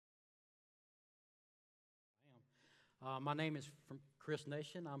My name is Chris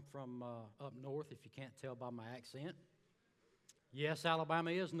Nation. I'm from up north, if you can't tell by my accent. Yes,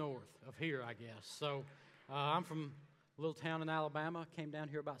 Alabama is north of here, I guess. So I'm from a little town in Alabama. Came down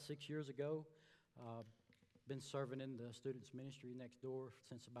here about 6 years ago. Been serving in the students' ministry next door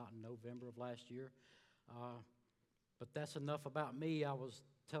since about November of last year. But that's enough about me. I was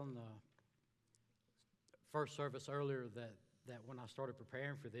telling the first service earlier that when I started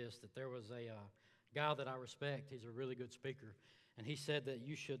preparing for this, that there was a guy that I respect. He's a really good speaker. And he said that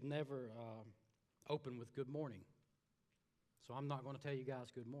you should never open with good morning. So I'm not going to tell you guys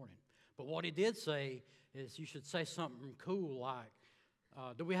good morning. But what he did say is you should say something cool like,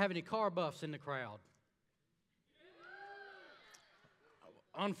 do we have any car buffs in the crowd?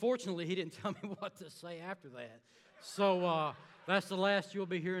 Unfortunately, he didn't tell me what to say after that. So that's the last you'll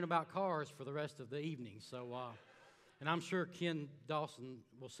be hearing about cars for the rest of the evening. So, and I'm sure Ken Dawson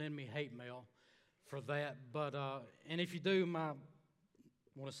will send me hate mail for that. But and if you do,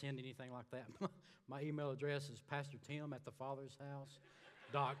 want to send anything like that, my email address is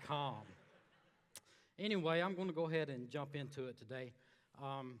pastortim@thefathershouse.com. Anyway, I'm going to go ahead and jump into it today.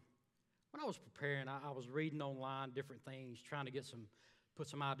 When I was preparing, I was reading online different things, trying to put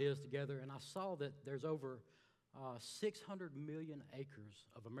some ideas together, and I saw that there's over 600 million acres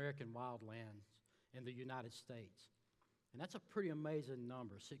of American wildlands in the United States. And that's a pretty amazing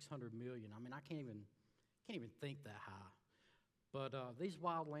number, 600 million. I mean, I can't even think that high. But these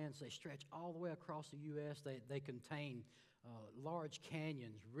wildlands, they stretch all the way across the U.S. They contain large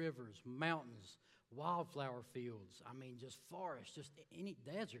canyons, rivers, mountains, wildflower fields. I mean, just forests, just any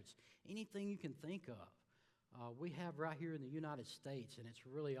deserts, anything you can think of. We have right here in the United States, and it's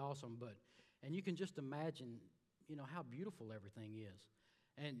really awesome. And you can just imagine, how beautiful everything is.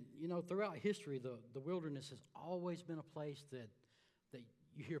 And, throughout history, the wilderness has always been a place that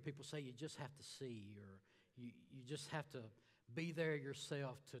you hear people say you just have to see, or you just have to be there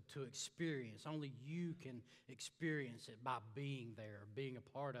yourself to experience. Only you can experience it by being there, being a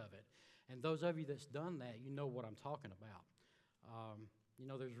part of it. And those of you that's done that, you know what I'm talking about.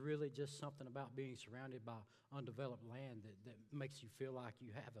 There's really just something about being surrounded by undeveloped land that makes you feel like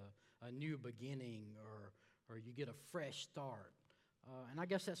you have a new beginning or you get a fresh start. And I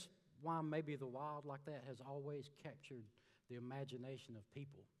guess that's why maybe the wild like that has always captured the imagination of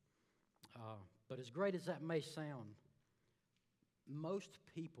people. But as great as that may sound, most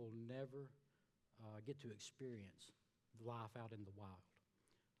people never get to experience life out in the wild.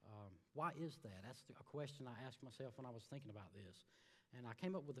 Why is that? That's a question I asked myself when I was thinking about this. And I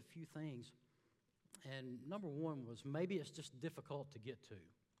came up with a few things. And number one was maybe it's just difficult to get to.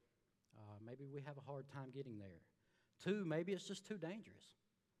 Maybe we have a hard time getting there. Two, maybe it's just too dangerous.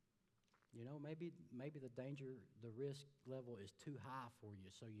 Maybe the risk level is too high for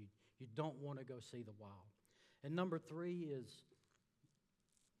you, so you don't want to go see the wild. And number three is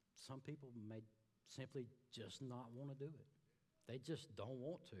some people may simply just not want to do it. They just don't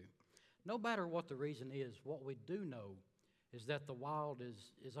want to. No matter what the reason is, what we do know is that the wild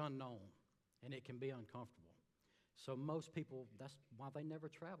is unknown, and it can be uncomfortable. So most people, that's why they never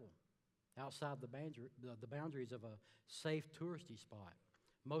travel outside the boundaries of a safe touristy spot.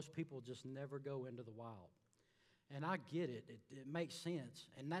 Most people just never go into the wild. And I get it. It makes sense,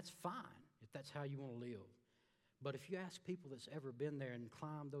 and that's fine if that's how you want to live. But if you ask people that's ever been there and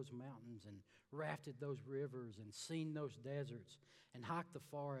climbed those mountains and rafted those rivers and seen those deserts and hiked the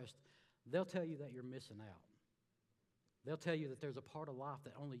forest, they'll tell you that you're missing out. They'll tell you that there's a part of life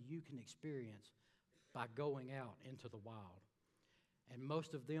that only you can experience by going out into the wild. And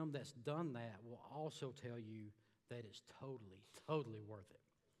most of them that's done that will also tell you that it's totally, totally worth it.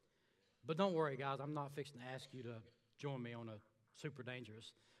 But don't worry, guys. I'm not fixing to ask you to join me on a super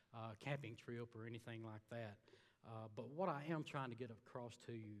dangerous camping trip or anything like that. But what I am trying to get across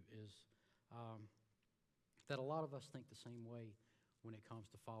to you is that a lot of us think the same way when it comes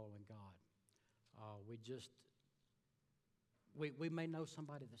to following God. We may know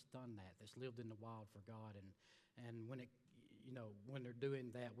somebody that's done that, that's lived in the wild for God, and when they're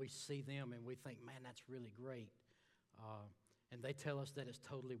doing that, we see them and we think, man, that's really great. And they tell us that it's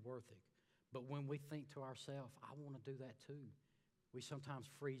totally worth it. But when we think to ourselves, I want to do that too, we sometimes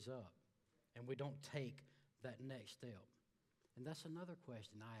freeze up and we don't take that next step. And that's another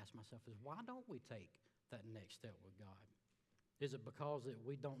question I ask myself is, why don't we take that next step with God? Is it because that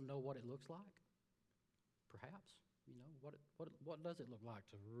we don't know what it looks like? Perhaps. What does it look like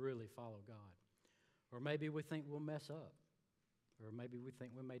to really follow God? Or maybe we think we'll mess up. Or maybe we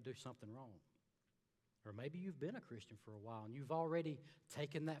think we may do something wrong. Or maybe you've been a Christian for a while and you've already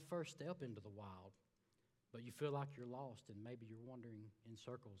taken that first step into the wild, but you feel like you're lost and maybe you're wandering in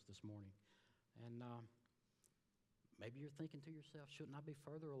circles this morning. And Maybe you're thinking to yourself, shouldn't I be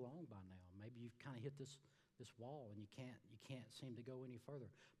further along by now? Maybe you've kind of hit this wall and you can't seem to go any further.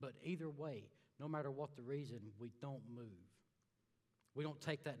 But either way, no matter what the reason, we don't move. We don't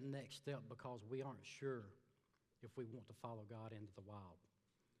take that next step because we aren't sure if we want to follow God into the wild.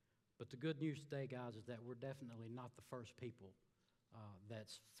 But the good news today, guys, is that we're definitely not the first people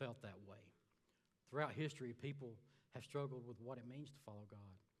that's felt that way. Throughout history, people have struggled with what it means to follow God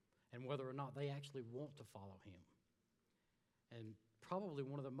and whether or not they actually want to follow Him. And probably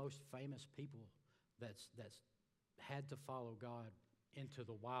one of the most famous people that's had to follow God into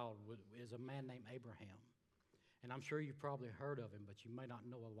the wild is a man named Abraham. And I'm sure you've probably heard of him, but you may not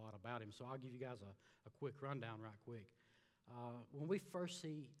know a lot about him. So I'll give you guys a quick rundown right quick. When we first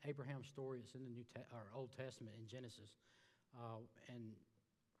see Abraham's story, it's in the Old Testament in Genesis. And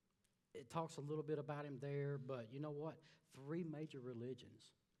it talks a little bit about him there, but you know what? Three major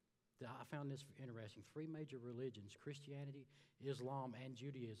religions. I found this interesting. Three major religions, Christianity, Islam, and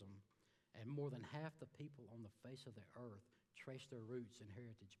Judaism, and more than half the people on the face of the earth trace their roots and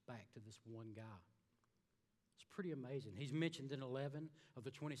heritage back to this one guy. It's pretty amazing. He's mentioned in 11 of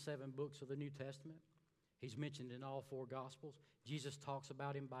the 27 books of the New Testament. He's mentioned in all four Gospels. Jesus talks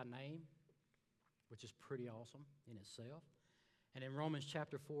about him by name, which is pretty awesome in itself. And in Romans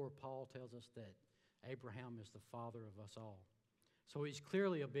chapter 4, Paul tells us that Abraham is the father of us all. So he's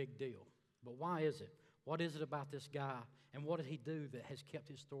clearly a big deal. But why is it? What is it about this guy, and what did he do that has kept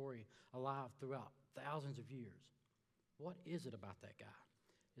his story alive throughout thousands of years? What is it about that guy?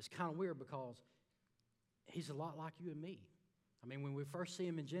 It's kind of weird because he's a lot like you and me. I mean, when we first see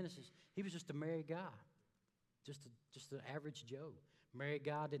him in Genesis, he was just a married guy, just an average Joe. Married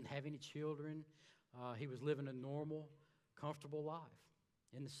guy, didn't have any children. He was living a normal, comfortable life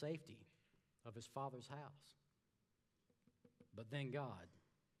in the safety of his father's house. But then God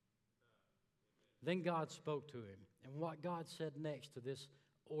spoke to him. And what God said next to this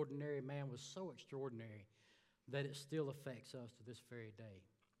ordinary man was so extraordinary that it still affects us to this very day.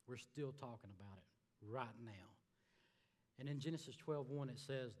 We're still talking about it right now. And in Genesis 12:1 it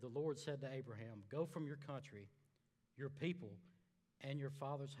says, "The Lord said to Abraham, 'Go from your country, your people, and your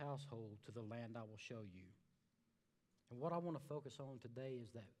father's household to the land I will show you.'" And what I want to focus on today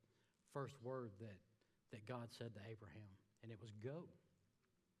is that first word that God said to Abraham, and it was go.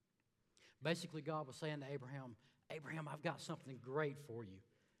 Basically, God was saying to Abraham, "Abraham, I've got something great for you.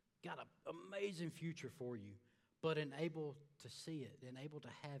 Got an amazing future for you. But unable to see it, unable to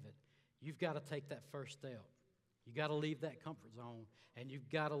have it, you've got to take that first step. You've got to leave that comfort zone, and you've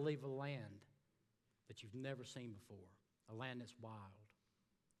got to leave a land that you've never seen before, a land that's wild,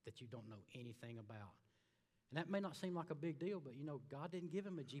 that you don't know anything about." And that may not seem like a big deal, but, you know, God didn't give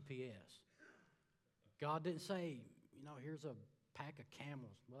him a GPS. God didn't say, you know, here's a pack of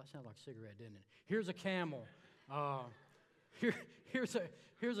camels. Well, that sounds like a cigarette, didn't it? Here's a camel. Here's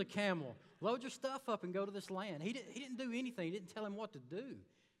a camel. Load your stuff up and go to this land. He didn't do anything. He didn't tell him what to do.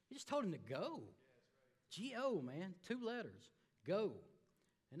 He just told him to go. G-O, man, 2 letters. Go.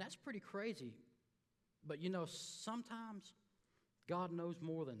 And that's pretty crazy. But, you know, sometimes God knows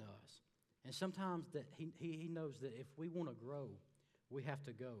more than us. And sometimes that he knows that if we want to grow, we have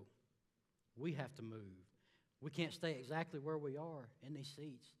to go. We have to move. We can't stay exactly where we are in these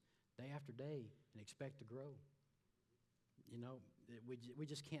seats day after day and expect to grow. You know, we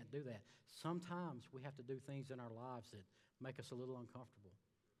just can't do that. Sometimes we have to do things in our lives that make us a little uncomfortable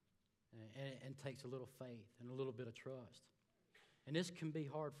and takes a little faith and a little bit of trust. And this can be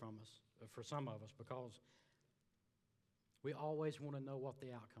hard for some of us, because we always want to know what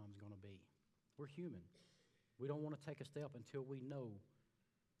the outcome is going to be. We're human. We don't want to take a step until we know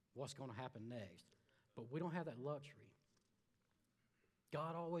what's going to happen next. But we don't have that luxury.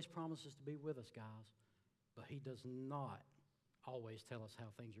 God always promises to be with us, guys, but He does not always tell us how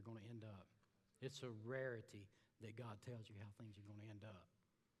things are going to end up. It's a rarity that God tells you how things are going to end up.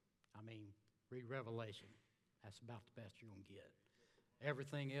 I mean, read Revelation. That's about the best you're going to get.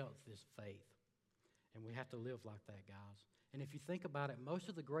 Everything else is faith. And we have to live like that, guys. And if you think about it, most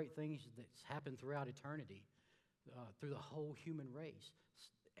of the great things that's happened throughout eternity, through the whole human race,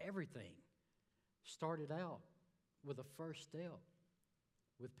 everything started out with a first step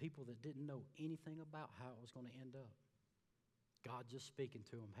with people that didn't know anything about how it was going to end up. God just speaking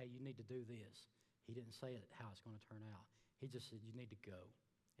to them, hey, you need to do this. He didn't say it how it's going to turn out. He just said, you need to go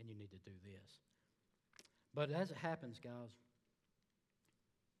and you need to do this. But as it happens, guys,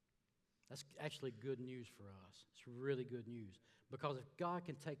 that's actually good news for us. It's really good news. Because if God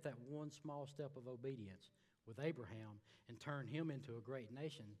can take that one small step of obedience with Abraham and turn him into a great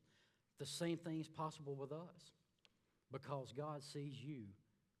nation, the same thing is possible with us. Because God sees you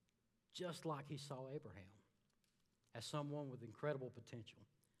just like He saw Abraham. as someone with incredible potential.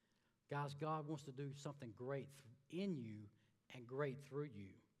 Guys, God wants to do something great in you and great through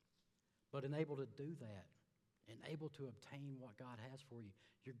you. But in able to do that, and able to obtain what God has for you,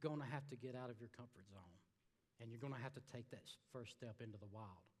 you're going to have to get out of your comfort zone. And you're going to have to take that first step into the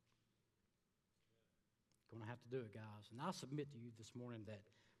wild. Going to have to do it, guys. And I submit to you this morning that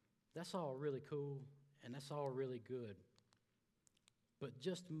that's all really cool and that's all really good. But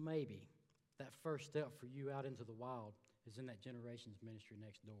just maybe that first step for you out into the wild is in that Generations Ministry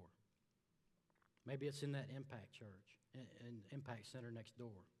next door. Maybe it's in that Impact Church and Impact Center next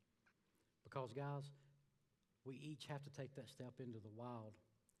door. Because, guys, we each have to take that step into the wild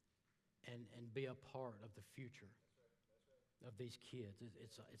and be a part of the future of these kids.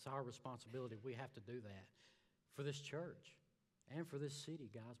 It's our responsibility. We have to do that for this church and for this city,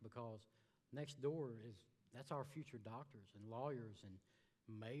 guys, because next door that's our future doctors and lawyers and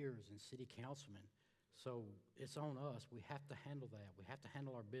mayors and city councilmen. So it's on us. We have to handle that. We have to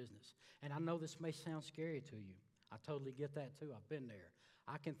handle our business. And I know this may sound scary to you. I totally get that too. I've been there.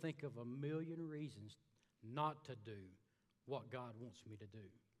 I can think of a million reasons not to do what God wants me to do.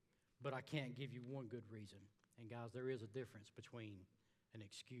 But I can't give you one good reason. And guys, there is a difference between an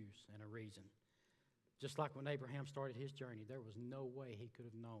excuse and a reason. Just like when Abraham started his journey, there was no way he could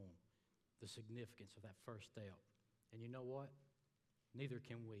have known the significance of that first step. And you know what? Neither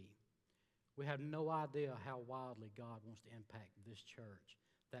can we. We have no idea how wildly God wants to impact this church,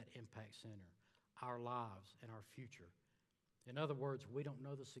 that Impact Center, our lives, and our future. In other words, we don't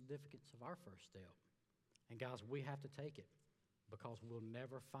know the significance of our first step. And guys, we have to take it because we'll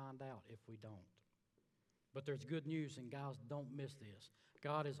never find out if we don't. But there's good news, and guys, don't miss this.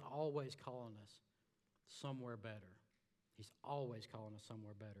 God is always calling us somewhere better. He's always calling us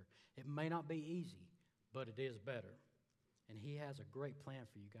somewhere better. It may not be easy, but it is better. And He has a great plan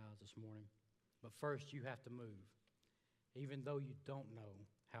for you guys this morning. But first, you have to move, even though you don't know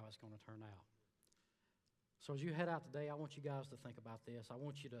how it's going to turn out. So as you head out today, I want you guys to think about this. I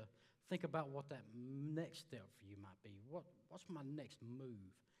want you to think about what that next step for you might be. What's my next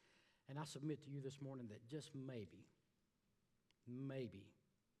move? And I submit to you this morning that just maybe,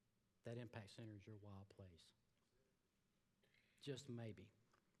 that Impact Center is your wild place. Just maybe.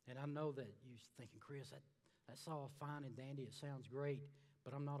 And I know that you're thinking, Chris, that's all fine and dandy. It sounds great,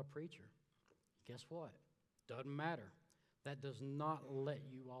 but I'm not a preacher. Guess what? Doesn't matter. That does not let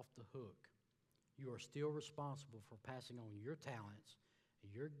you off the hook. You are still responsible for passing on your talents,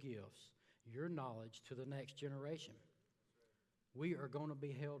 your gifts, your knowledge to the next generation. We are going to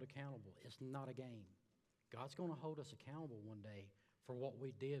be held accountable. It's not a game. God's going to hold us accountable one day for what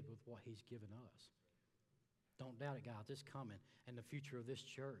we did with what He's given us. Don't doubt it, guys. It's coming, and the future of this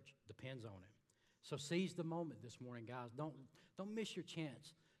church depends on it. So seize the moment this morning, guys. Don't miss your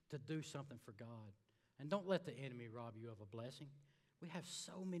chance to do something for God. And don't let the enemy rob you of a blessing. We have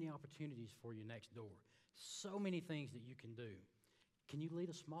so many opportunities for you next door. So many things that you can do. Can you lead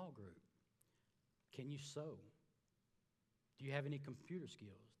a small group? Can you sew? Do you have any computer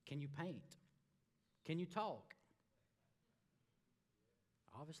skills? Can you paint? Can you talk?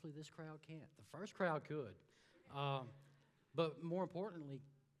 Obviously, this crowd can't. The first crowd could. But more importantly,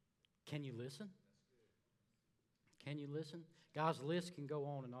 can you listen? Can you listen? Guys, the list can go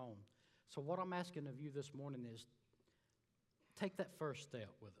on and on. So what I'm asking of you this morning is take that first step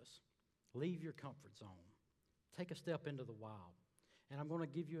with us. Leave your comfort zone. Take a step into the wild. And I'm going to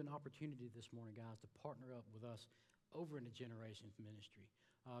give you an opportunity this morning, guys, to partner up with us over in the Generations Ministry,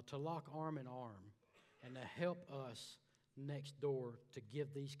 to lock arm in arm and to help us next door to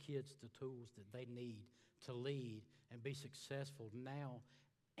give these kids the tools that they need to lead and be successful now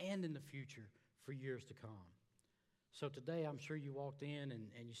and in the future for years to come. So today, I'm sure you walked in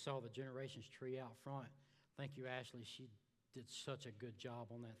and you saw the Generations tree out front. Thank you, Ashley. She did such a good job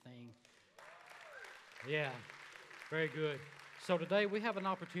on that thing. Yeah, very good. So today, we have an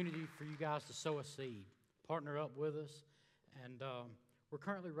opportunity for you guys to sow a seed. Partner up with us. And we're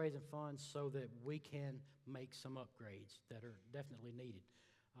currently raising funds so that we can make some upgrades that are definitely needed.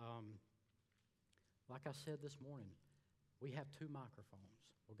 Like I said this morning, we have 2 microphones.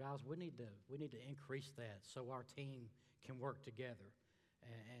 Well, guys, we need to increase that so our team can work together.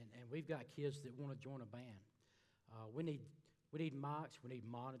 And we've got kids that want to join a band. We need mics, we need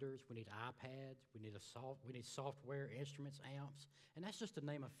monitors, we need iPads, we need software, instruments, amps, and that's just to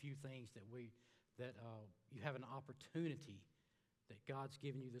name a few things that you have an opportunity that God's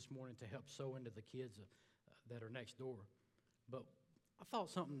given you this morning to help sow into the kids that are next door. But I thought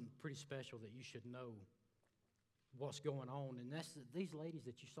something pretty special that you should know what's going on, and that's these ladies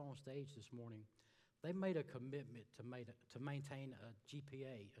that you saw on stage this morning. They made a commitment to maintain a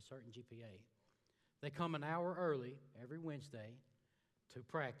GPA, a certain GPA. They come an hour early every Wednesday to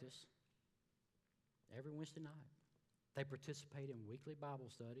practice every Wednesday night. They participate in weekly Bible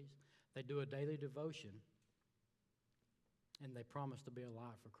studies. They do a daily devotion. And they promise to be a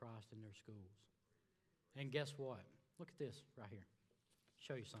light for Christ in their schools. And guess what? Look at this right here.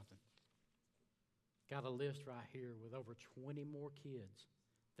 Show you something. Got a list right here with over 20 more kids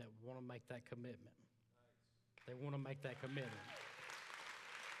that want to make that commitment. They want to make that commitment.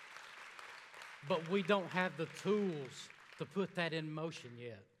 But we don't have the tools to put that in motion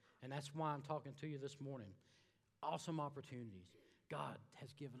yet. And that's why I'm talking to you this morning. Awesome opportunities. God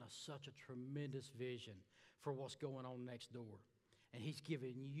has given us such a tremendous vision for what's going on next door. And He's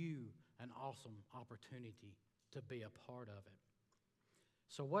given you an awesome opportunity to be a part of it.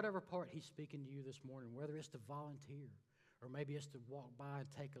 So whatever part He's speaking to you this morning, whether it's to volunteer or maybe it's to walk by and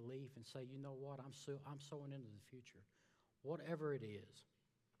take a leaf and say, you know what, I'm sowing into the future. Whatever it is,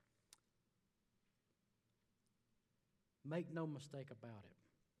 make no mistake about it.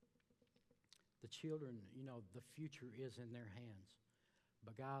 The children, the future is in their hands.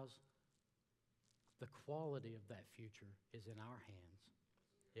 But guys, the quality of that future is in our hands.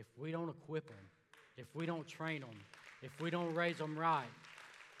 If we don't equip them, if we don't train them, if we don't raise them right,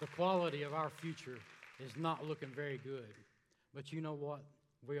 the quality of our future is not looking very good. But you know what?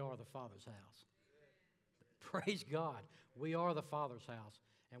 We are the Father's house. Praise God. We are the Father's house.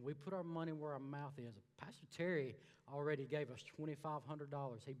 And we put our money where our mouth is. Pastor Terry already gave us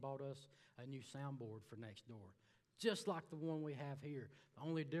 $2,500. He bought us a new soundboard for next door, just like the one we have here. The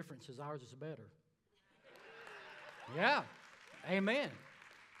only difference is ours is better. Yeah, amen.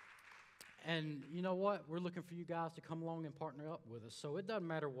 And you know what? We're looking for you guys to come along and partner up with us. So it doesn't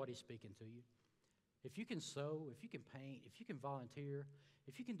matter what He's speaking to you. If you can sew, if you can paint, if you can volunteer,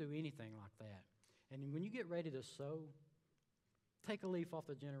 if you can do anything like that. And when you get ready to sow, take a leaf off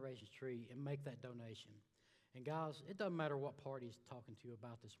the Generations tree and make that donation. And guys, it doesn't matter what part He's talking to you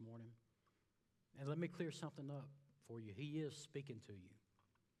about this morning. And let me clear something up for you. He is speaking to you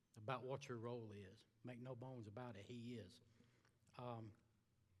about what your role is. Make no bones about it. He is.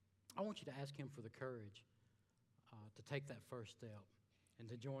 I want you to ask Him for the courage to take that first step and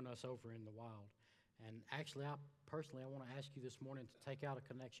to join us over in the wild. And actually, I want to ask you this morning to take out a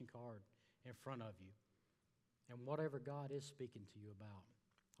connection card in front of you. And whatever God is speaking to you about,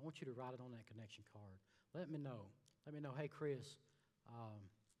 I want you to write it on that connection card. Let me know. Let me know, hey, Chris,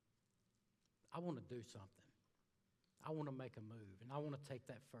 I want to do something. I want to make a move, and I want to take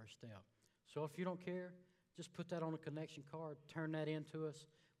that first step. So if you don't care, just put that on a connection card, turn that in to us.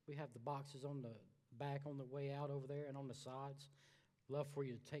 We have the boxes on the back on the way out over there and on the sides. Love for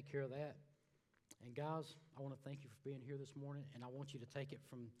you to take care of that. And guys, I want to thank you for being here this morning, and I want you to take it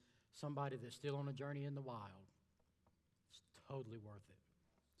from somebody that's still on a journey in the wild. It's totally worth it.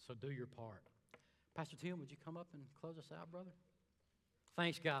 So do your part. Pastor Tim, would you come up and close us out, brother?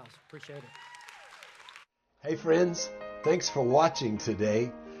 Thanks, guys. Appreciate it. Hey, friends. Thanks for watching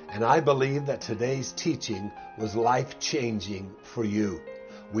today. And I believe that today's teaching was life-changing for you.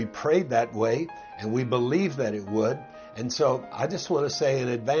 We prayed that way, and we believed that it would. And so I just want to say in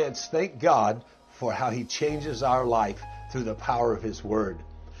advance, thank God for how He changes our life through the power of His Word.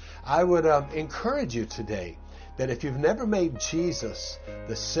 I would encourage you today that if you've never made Jesus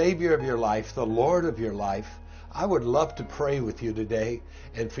the Savior of your life, the Lord of your life, I would love to pray with you today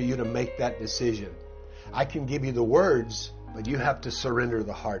and for you to make that decision. I can give you the words, but you have to surrender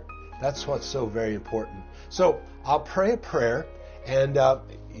the heart. That's what's so very important. So I'll pray a prayer, and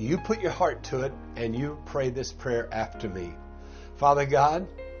you put your heart to it, and you pray this prayer after me. Father God,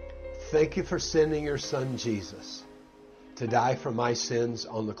 thank you for sending your Son Jesus to die for my sins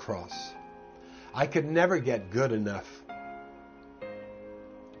on the cross. I could never get good enough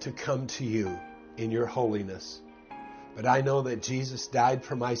to come to you in your holiness. But I know that Jesus died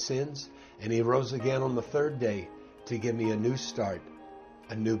for my sins, and He rose again on the third day to give me a new start,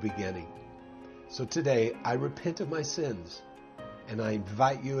 a new beginning. So today, I repent of my sins, and I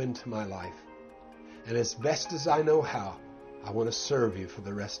invite you into my life. And as best as I know how, I want to serve you for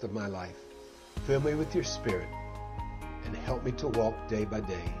the rest of my life. Fill me with your Spirit, and help me to walk day by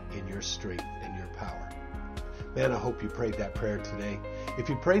day in your strength and your power. Man, I hope you prayed that prayer today. If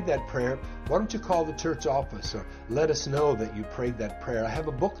you prayed that prayer, why don't you call the church office or let us know that you prayed that prayer. I have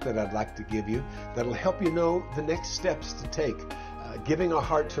a book that I'd like to give you that'll help you know the next steps to take. Giving our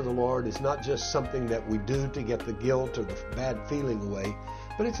heart to the Lord is not just something that we do to get the guilt or the bad feeling away,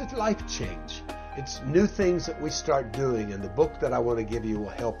 but it's a life change. It's new things that we start doing, and the book that I want to give you will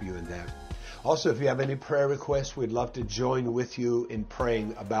help you in that. Also, if you have any prayer requests, we'd love to join with you in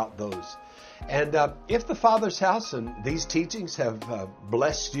praying about those. And if the Father's House and these teachings have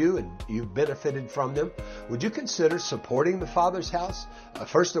blessed you and you've benefited from them, would you consider supporting the Father's House?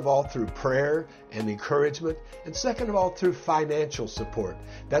 First of all, through prayer and encouragement, and second of all, through financial support.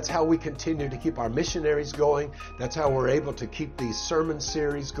 That's how we continue to keep our missionaries going. That's how we're able to keep these sermon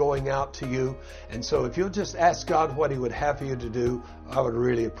series going out to you. And so if you'll just ask God what He would have you to do, I would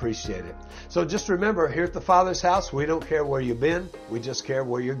really appreciate it. So just remember, here at the Father's House, we don't care where you've been. We just care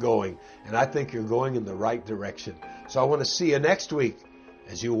where you're going. And I think you're going in the right direction. So I want to see you next week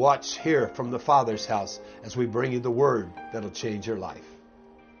as you watch here from the Father's House as we bring you the Word that'll change your life.